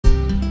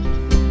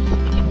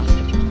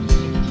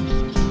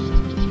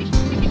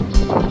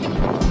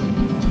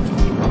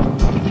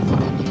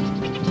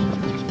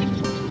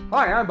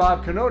Hi, I'm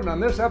Bob Knoten. On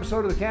this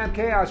episode of the Camp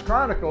Chaos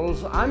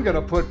Chronicles, I'm going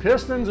to put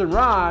pistons and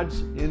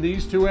rods in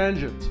these two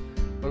engines.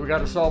 But we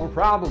got to solve a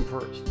problem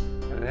first.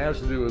 And it has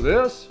to do with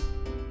this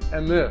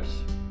and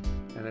this.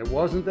 And it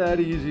wasn't that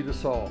easy to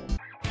solve.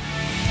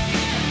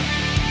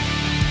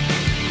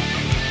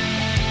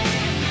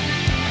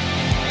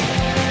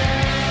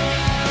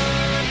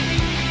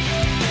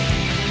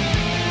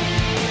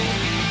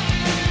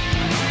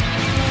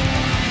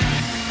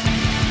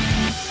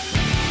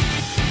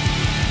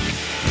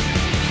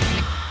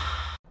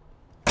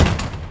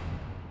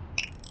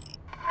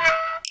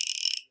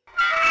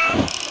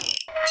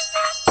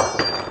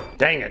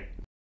 Dang it.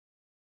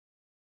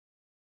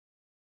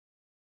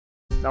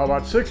 Now,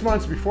 about 6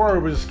 months before I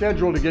was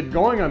scheduled to get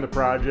going on the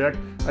project,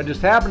 I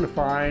just happened to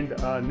find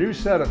a new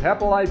set of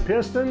Hepalite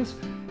pistons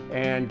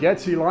and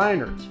Getsy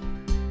liners,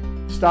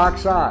 stock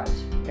size.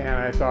 And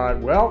I thought,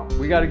 well,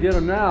 we got to get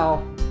them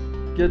now,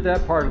 get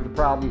that part of the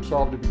problem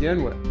solved to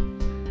begin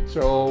with.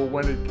 So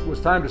when it was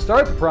time to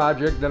start the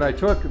project, then I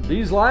took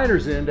these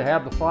liners in to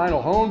have the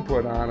final hone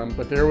put on them,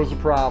 but there was a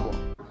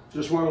problem.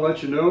 Just want to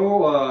let you know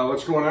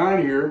what's going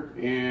on here,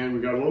 and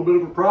we got a little bit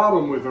of a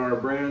problem with our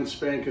brand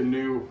spanking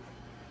new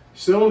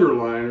cylinder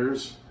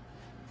liners.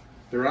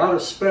 They're out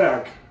of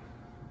spec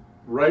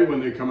right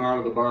when they come out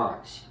of the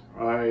box.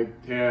 I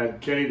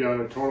had Kenny done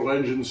a total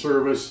engine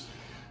service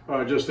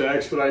just to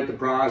expedite the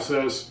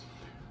process,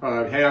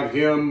 have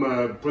him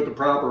put the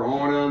proper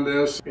hone on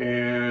this,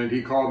 and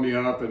he called me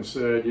up and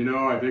said, you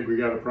know, I think we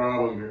got a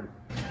problem here.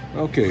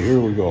 Okay, here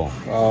we go.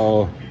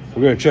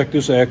 We're going to check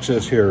this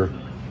access here.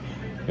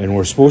 And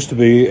we're supposed to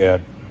be at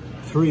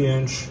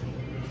 3-inch,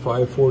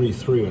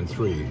 543 and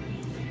 3.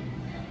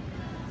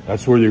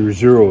 That's where your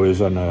zero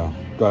is on the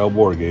dial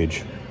bore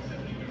gauge.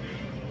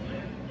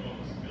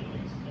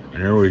 And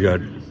here we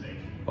got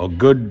a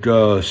good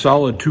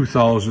solid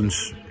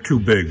 2000s, too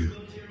big.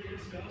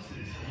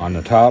 On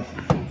the top,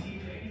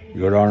 you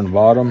go down to the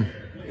bottom,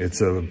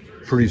 it's a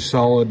pretty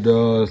solid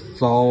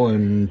thou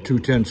and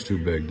 2/10 too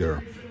big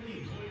there.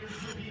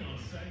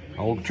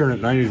 I'll turn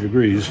it 90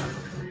 degrees.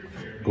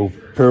 Go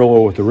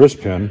parallel with the wrist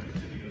pin.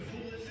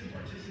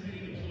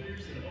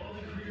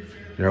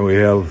 There we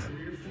have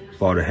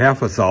about a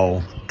half a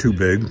thou too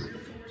big.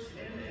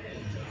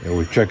 And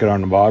we check it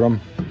on the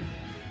bottom.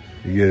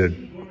 You get it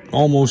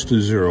almost to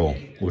zero,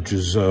 which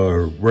is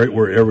right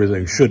where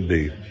everything should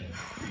be.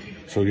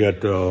 So we got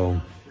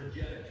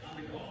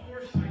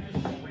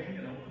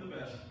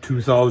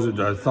 2000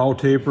 thou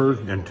taper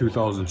and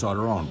 2000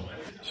 solder on.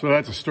 So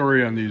that's a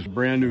story on these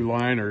brand new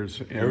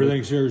liners.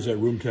 Everything's here is at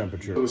room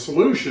temperature. The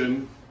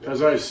solution,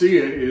 as I see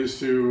it, is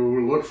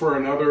to look for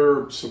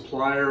another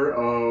supplier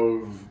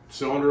of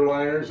cylinder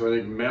liners. I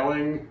think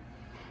Melling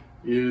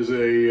is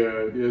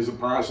a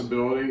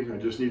possibility. I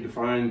just need to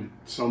find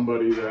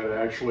somebody that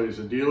actually is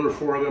a dealer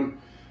for them.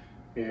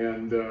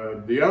 And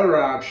the other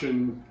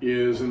option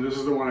is, and this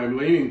is the one I'm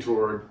leaning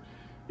toward,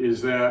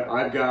 is that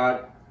I've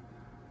got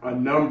a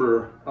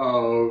number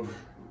of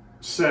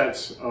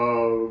sets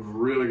of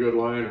really good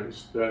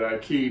liners that I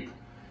keep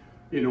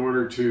in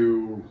order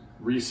to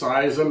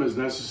resize them as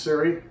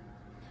necessary,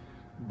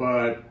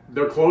 but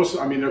they're close.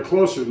 I mean, they're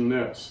closer than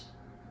this,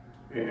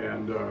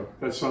 and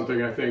that's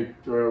something I think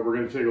we're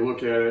going to take a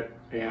look at it.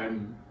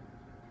 And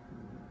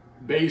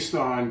based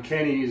on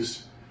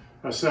Kenny's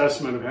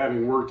assessment of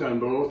having worked on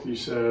both, he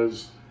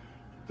says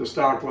the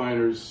stock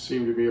liners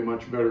seem to be a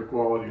much better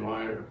quality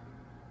liner.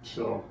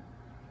 So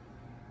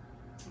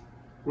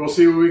we'll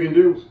see what we can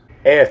do.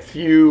 A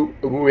few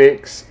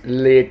weeks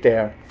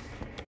later.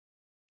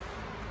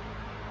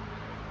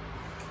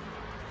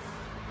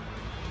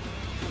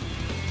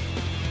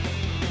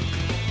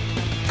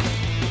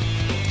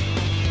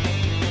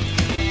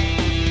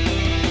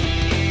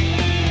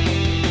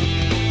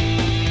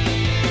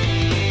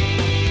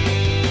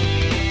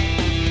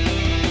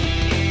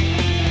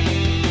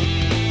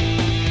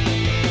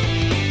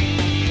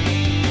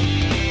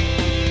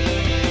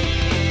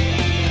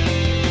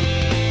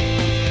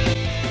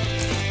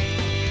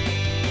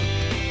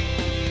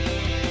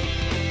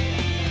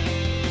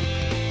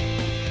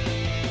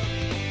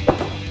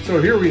 So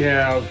here we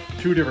have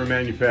two different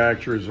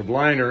manufacturers of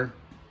liner.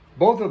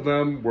 Both of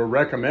them were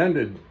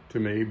recommended to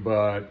me,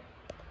 but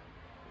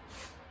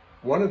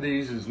one of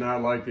these is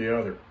not like the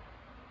other.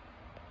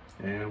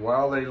 And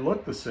while they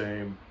look the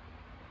same,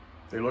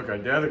 they look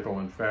identical.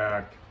 In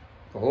fact,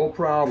 the whole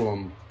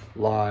problem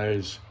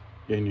lies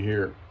in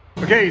here.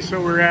 Okay,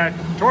 so we're at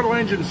Total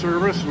Engine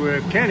Service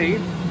with Kenny,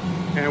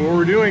 and what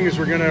we're doing is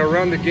we're going to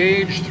run the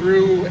gauge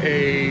through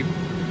a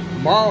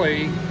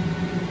Molly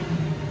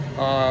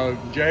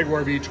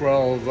Jaguar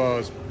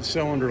V12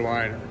 cylinder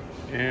liner,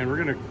 and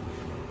we're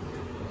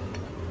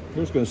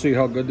just gonna see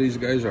how good these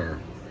guys are.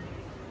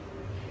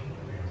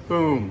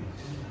 Boom,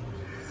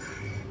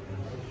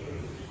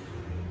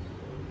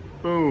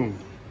 boom,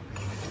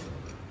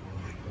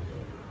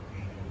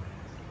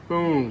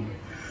 boom,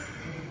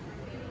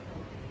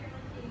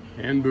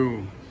 and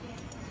boom.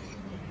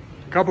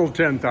 A couple of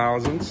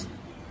 10,000s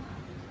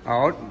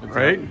out,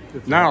 right?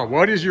 Now,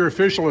 what is your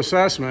official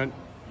assessment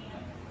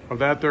of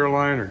that there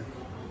liner?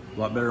 A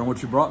lot better than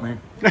what you brought me.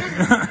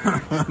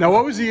 Now,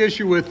 what was the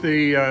issue with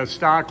the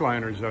stock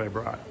liners that I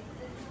brought?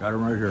 Got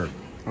them right here.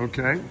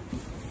 Okay.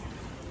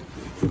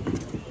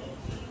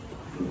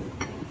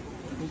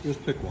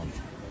 Just pick one.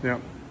 Yeah.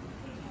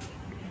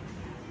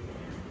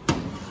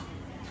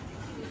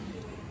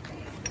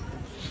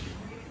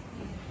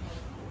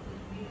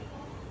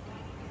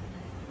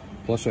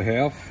 Plus a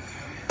half.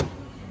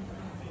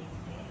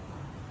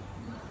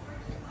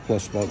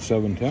 Plus about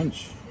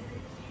 7/10.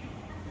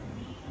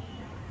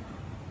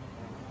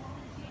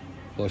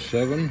 Plus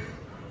 7.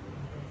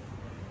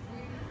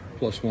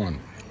 Plus 1.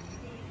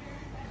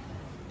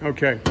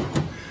 Okay.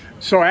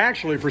 So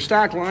actually, for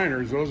stock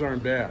liners, those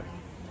aren't bad.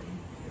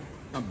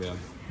 Not bad.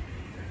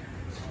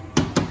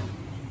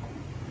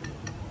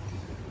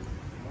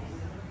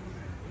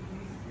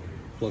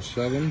 Plus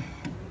 7.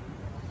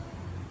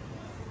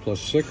 Plus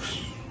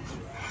 6.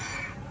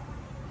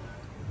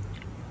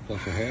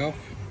 Plus a half.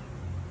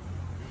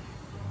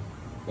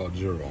 About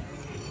 0.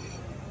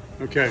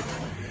 Okay.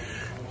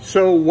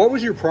 So what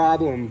was your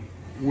problem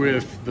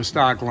with the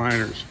stock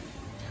liners?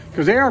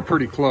 Because they are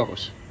pretty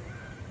close.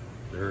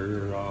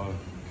 They're,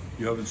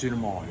 you haven't seen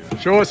them all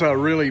yet. Show us a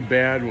really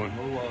bad one.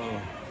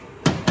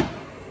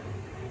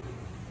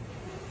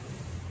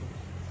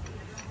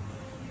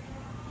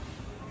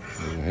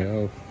 There's a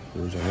half.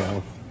 There's a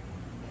half.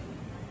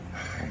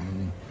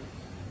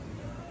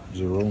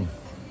 0.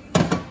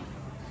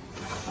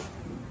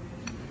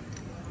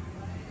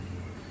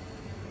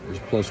 There's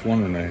plus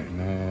 1 in that.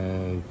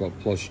 About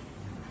plus.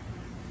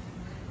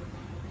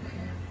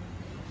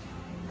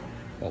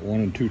 About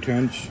 1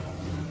 2/10.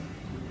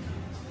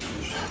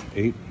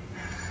 8.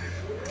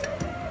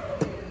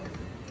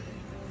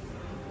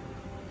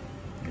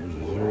 There's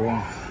a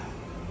 0.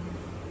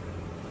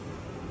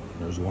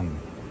 There's 1.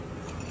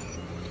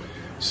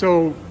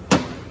 So,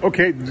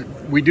 okay,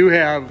 we do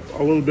have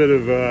a little bit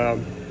of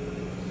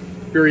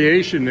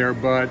variation there,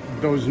 but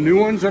those new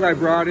ones that I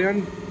brought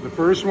in, the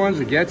first ones,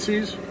 the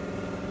Getsy's,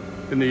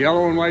 in the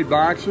yellow and white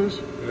boxes,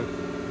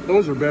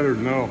 those are better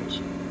than those.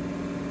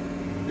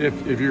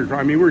 If you're,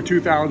 I mean, we're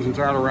 2000s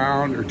out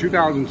around, or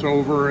 2000s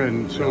over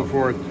and so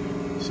forth.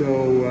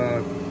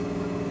 So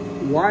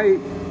why,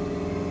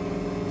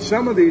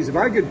 some of these, if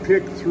I could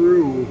pick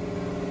through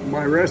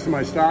my rest of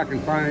my stock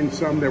and find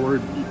some that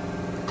were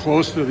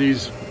close to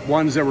these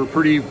ones that were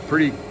pretty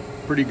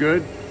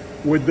good,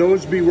 would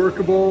those be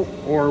workable,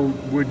 or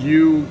do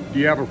you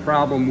have a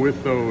problem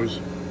with those?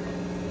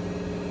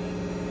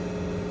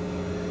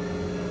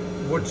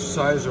 What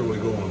size are we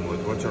going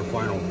with? What's our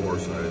final bore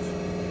size?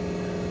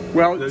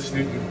 Well,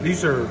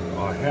 these are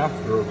half,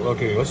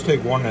 okay, let's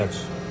take one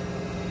that's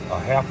a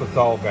half a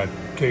thou got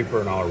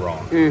tapering out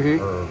around.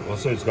 Or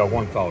let's say it's got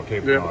 1 thou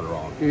tapering out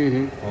around.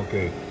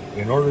 Okay,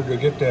 in order to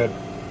get that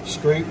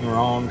straight and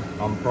round,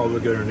 I'm probably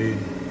going to need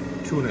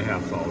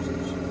 2.5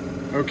 thousandths.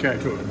 Okay.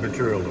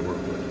 Material to work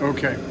with.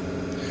 Okay.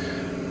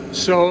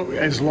 So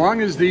as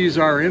long as these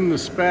are in the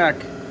spec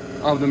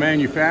of the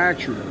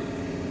manufacturer,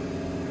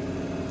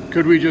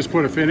 could we just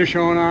put a finish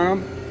on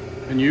them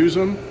and use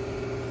them?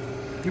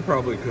 You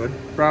probably could.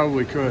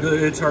 Probably could.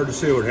 It's hard to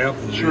say what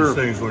happens with these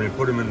things when you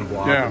put them in the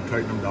block and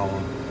tighten them down.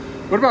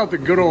 What about the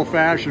good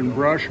old-fashioned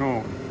brush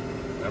hone?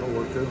 That'll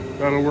work too.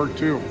 That'll work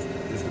too.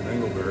 Just a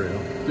dingleberry, huh?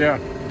 Yeah,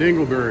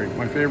 dingleberry,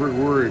 my favorite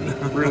word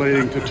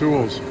relating to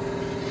tools.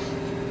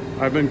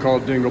 I've been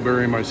called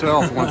dingleberry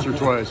myself once or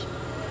twice.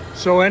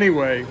 So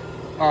anyway,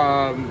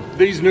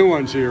 these new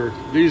ones here,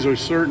 these are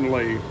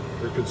certainly...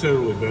 They're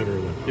considerably better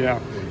than... Yeah.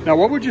 Now,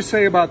 what would you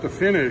say about the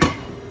finish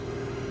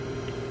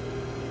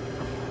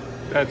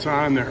that's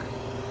on there?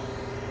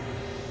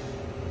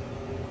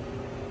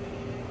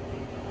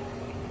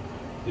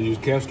 They use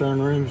cast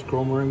iron rings,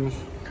 chrome rings?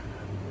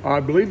 I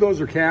believe those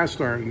are cast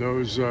iron,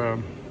 those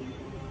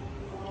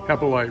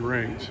Hepalite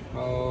rings.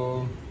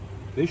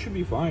 They should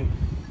be fine.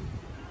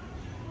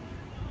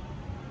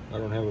 I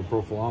don't have a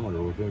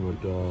profilometer with me,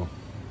 but...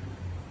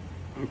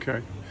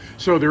 Okay.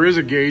 So there is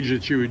a gauge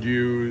that you would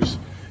use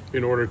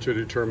in order to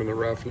determine the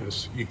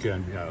roughness. You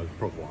can, yeah,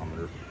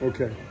 profilometer.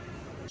 Okay.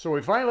 So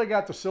we finally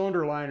got the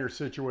cylinder liner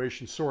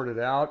situation sorted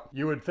out.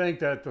 You would think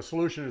that the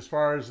solution as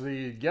far as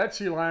the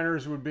Getsy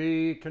liners would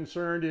be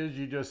concerned is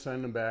you just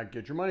send them back,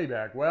 get your money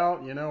back.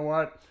 Well, you know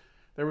what?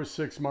 There was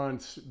 6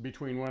 months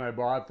between when I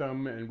bought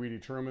them and we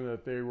determined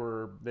that they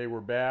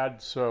were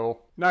bad,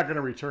 so not going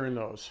to return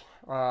those.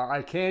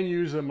 I can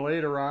use them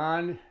later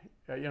on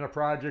in a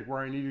project where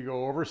I need to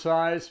go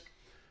oversize,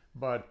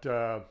 but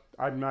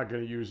I'm not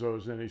going to use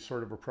those in any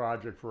sort of a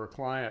project for a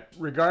client.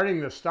 Regarding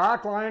the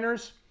stock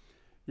liners,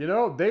 you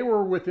know, they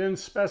were within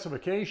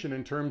specification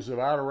in terms of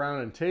out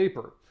around and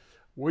taper.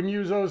 Wouldn't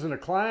use those in a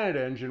client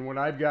engine when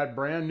I've got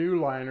brand new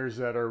liners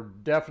that are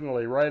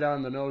definitely right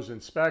on the nose in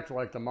spec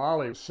like the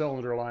Molly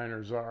cylinder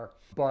liners are.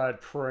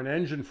 But for an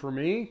engine for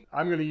me,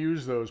 I'm going to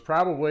use those.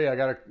 Probably I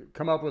got to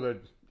come up with an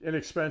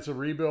inexpensive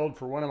rebuild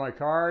for one of my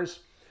cars,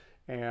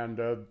 and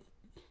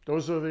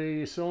those are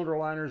the cylinder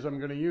liners I'm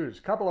going to use.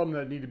 A couple of them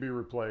that need to be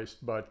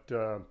replaced, but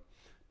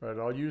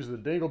I'll use the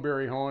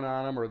dingleberry hone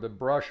on them, or the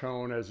brush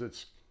hone as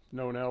it's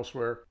known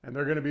elsewhere, and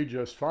they're going to be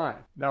just fine.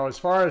 Now, as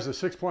far as the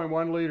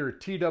 6.1 liter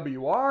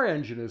TWR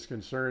engine is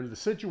concerned, the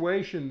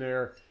situation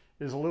there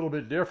is a little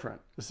bit different.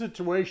 The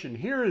situation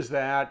here is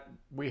that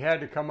we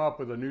had to come up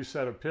with a new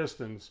set of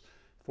pistons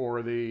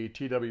for the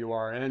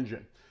TWR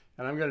engine.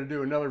 And I'm going to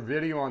do another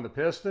video on the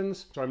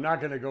pistons, so I'm not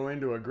going to go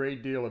into a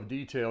great deal of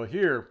detail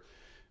here,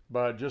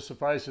 but just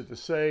suffice it to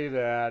say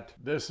that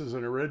this is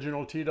an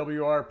original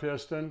TWR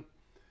piston,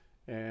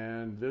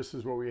 and this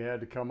is what we had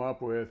to come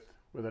up with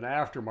an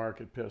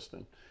aftermarket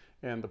piston.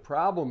 And the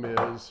problem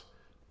is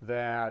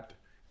that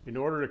in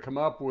order to come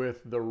up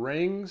with the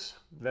rings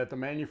that the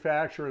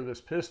manufacturer of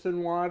this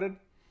piston wanted,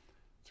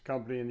 it's a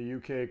company in the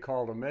UK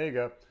called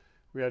Omega,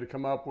 we had to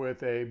come up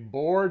with a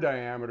bore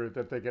diameter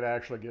that they could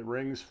actually get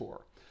rings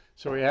for.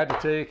 So we had to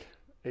take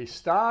a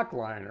stock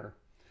liner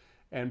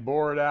and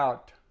bore it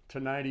out to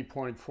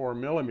 90.4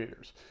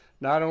 millimeters.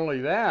 Not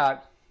only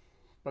that,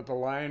 but the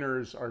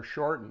liners are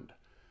shortened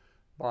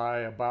by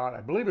about,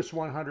 I believe it's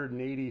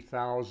 180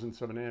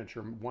 thousandths of an inch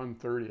or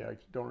 130, I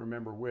don't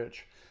remember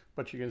which.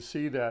 But you can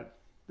see that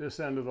this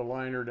end of the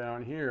liner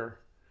down here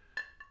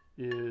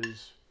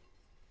is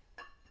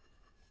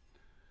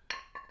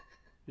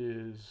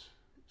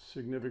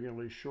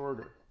significantly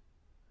shorter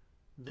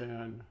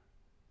than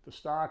the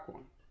stock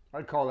one.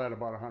 I'd call that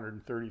about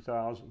 130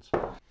 thousandths.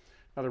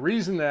 Now the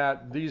reason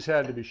that these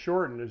had to be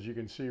shortened, as you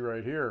can see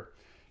right here,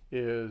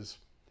 is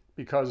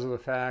because of the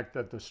fact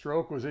that the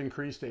stroke was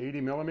increased to 80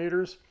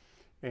 millimeters,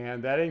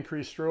 and that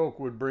increased stroke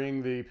would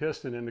bring the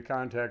piston into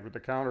contact with the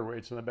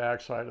counterweights on the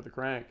backside of the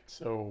crank.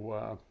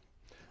 So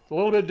it's a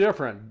little bit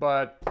different,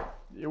 but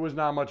it was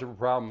not much of a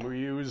problem. We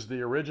used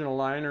the original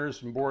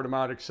liners and bored them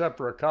out, except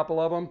for a couple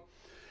of them.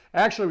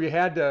 Actually, we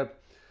had to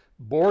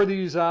bore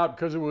these out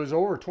because it was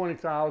over 20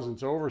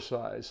 thousandths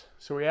oversize.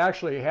 So we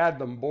actually had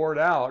them bored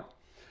out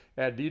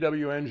at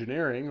DW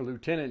Engineering.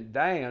 Lieutenant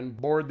Dan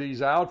bored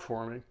these out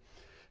for me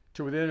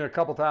to within a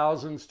couple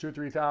thousandths,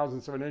 2-3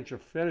 thousandths of an inch of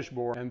finish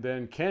bore. And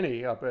then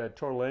Kenny up at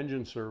Total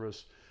Engine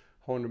Service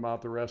honed them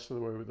out the rest of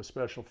the way with a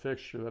special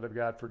fixture that I've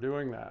got for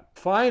doing that.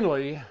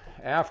 Finally,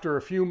 after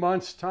a few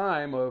months'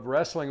 time of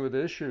wrestling with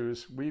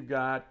issues, we've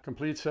got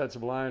complete sets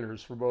of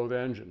liners for both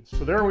engines.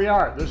 So there we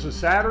are. This is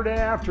Saturday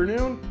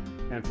afternoon,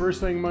 and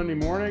first thing Monday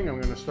morning, I'm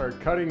going to start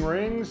cutting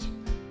rings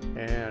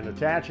and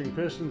attaching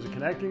pistons and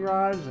connecting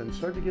rods and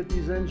start to get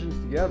these engines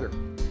together.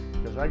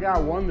 Because I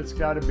got one that's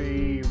got to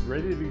be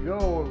ready to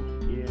go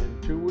in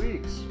 2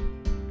 weeks.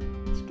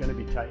 It's going to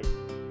be tight.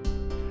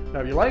 Now,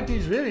 if you like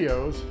these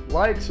videos,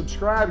 like,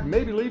 subscribe, and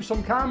maybe leave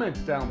some comments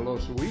down below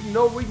so we can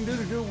know what we can do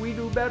to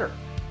do better.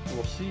 And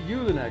we'll see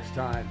you the next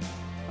time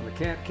on the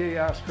Camp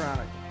Chaos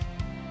Chronicle.